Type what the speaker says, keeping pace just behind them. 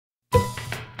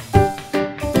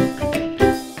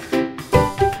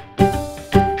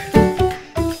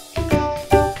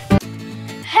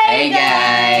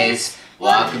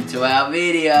to our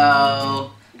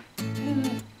video.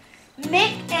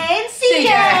 Mick and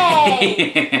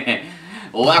CJ!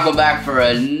 Welcome back for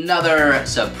another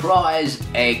surprise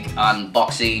egg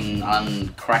unboxing,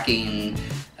 uncracking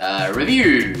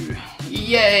review.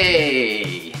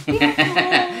 Yay!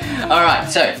 Alright,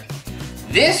 so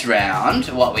this round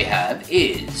what we have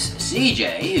is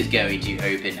CJ is going to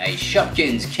open a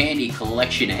Shopkins candy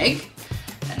collection egg,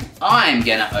 and I'm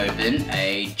gonna open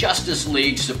a Justice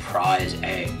League surprise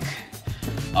egg.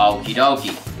 Okie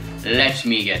dokie. Let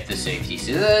me get the safety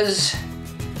scissors.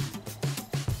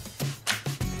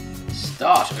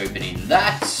 Start opening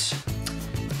that.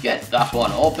 Get that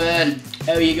one open.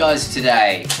 How are you guys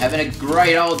today? Having a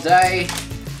great old day?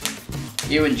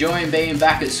 You enjoying being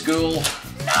back at school?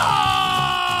 No!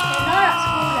 They're not at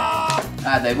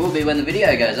school though. They will be when the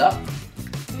video goes up.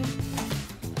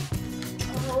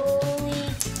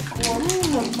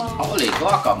 Holy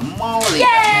guacamole!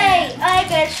 Yay! I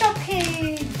got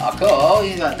Shopkins! Oh cool,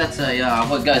 that's a,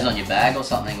 what goes on your bag or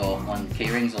something, or on key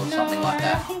rings or something like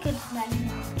that. I think it's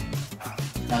magnet.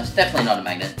 No, it's definitely not a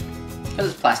magnet.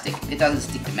 Because it's plastic, it doesn't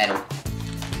stick to metal.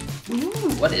 Ooh,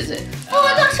 what is it? Oh,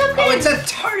 I got Shopkins! Oh, it's a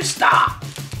toaster!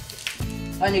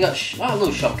 And you got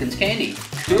little Shopkins candy.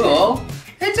 Cool.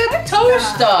 It's a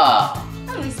toaster!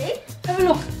 Let me see. Have a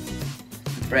look.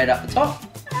 Bread up the top.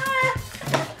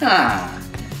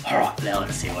 Alright, now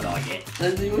let's see what I get.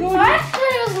 Let's see what I get.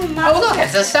 Oh look,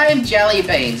 it's the same jelly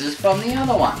beans as from the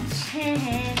other ones.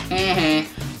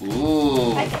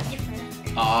 Ooh. I got different.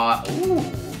 Ooh,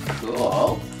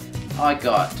 cool. I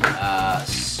got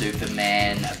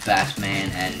Superman,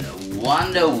 Batman, and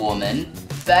Wonder Woman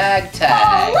bag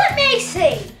tag. Oh, let me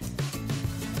see.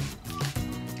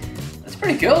 That's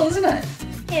pretty cool, isn't it?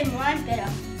 Yeah, mine's better.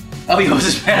 Oh, yours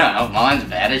is better. Oh, mine's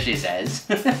better, she says.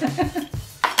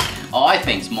 I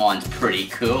think mine's pretty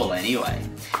cool anyway.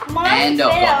 Mine's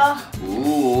better.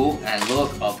 Ooh, and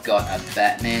look, I've got a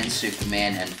Batman,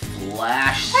 Superman, and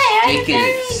Flash hey, stickers. I didn't get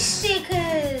any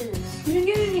stickers. You didn't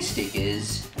get any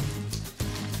stickers?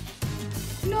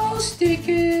 No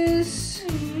stickers.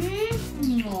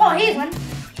 Oh, here's one.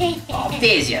 Oh,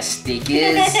 there's your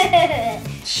stickers.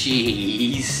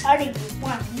 Jeez. Only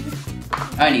one.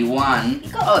 Only one?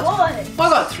 You got one. I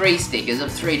got 3 stickers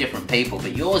of 3 different people,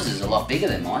 but yours is a lot bigger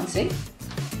than mine, see?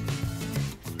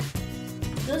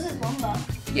 Yours is longer.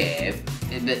 Yeah,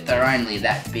 but they're only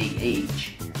that big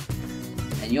each.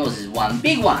 And yours is one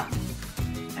big one.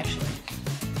 Actually.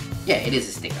 Yeah, it is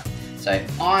a sticker. So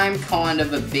I'm kind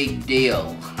of a big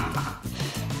deal.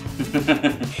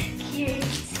 Cute.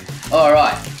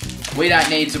 Alright, we don't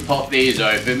need to pop these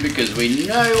open because we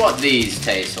know what these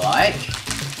taste like.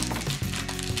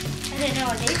 I don't know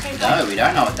what they taste like. No, we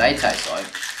don't know what they taste like.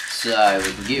 So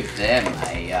we can give them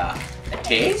a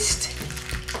taste.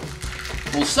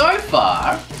 Well, so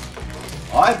far,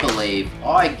 I believe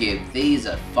I give these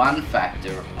a fun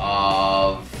factor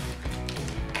of...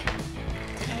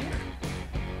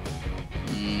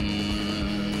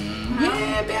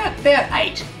 yeah, about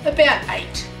 8. About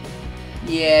 8.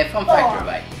 Yeah, fun factor of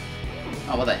 8.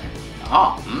 Oh, what are they?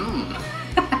 Oh,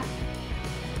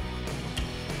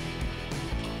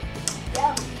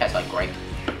 Yeah. Tastes like grape.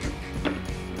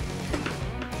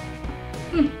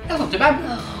 That's not too bad.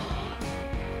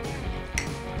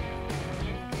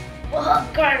 Oh,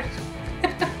 gross.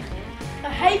 I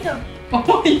hate them. Why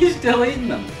are you still eating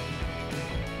them?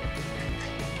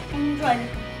 I'm trying.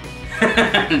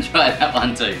 Try that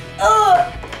one too.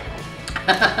 Ugh.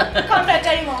 Can't take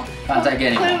anymore. Can't take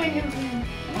anymore. Put them in your bin.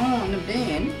 Oh, in the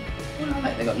bin.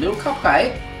 They've got a little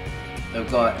cupcake.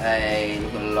 They've got a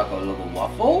little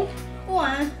waffle.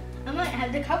 One. I might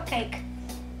have the cupcake.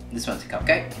 This one's a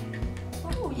cupcake.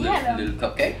 Oh, yeah. Little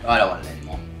cupcake. I don't want it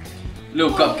anymore.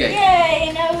 Little cupcake.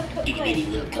 Yay, no Itty cupcake. bitty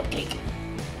little cupcake.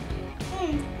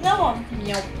 No one.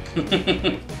 Nope.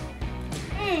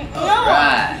 No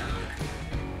Alright.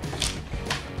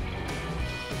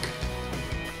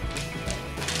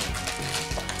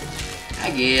 I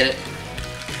get it.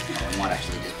 Oh, I might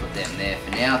actually just put them there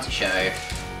for now to show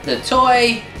the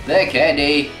toy, the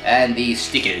candy, and the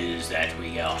stickers that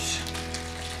we got.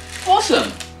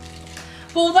 Awesome!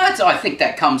 Well, I think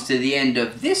that comes to the end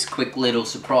of this quick little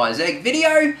surprise egg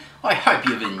video. I hope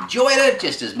you've enjoyed it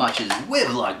just as much as we've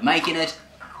liked making it.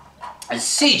 As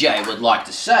CJ would like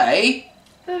to say...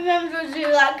 Remember to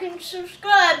like and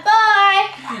subscribe.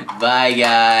 Bye! Bye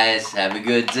guys, have a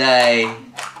good day.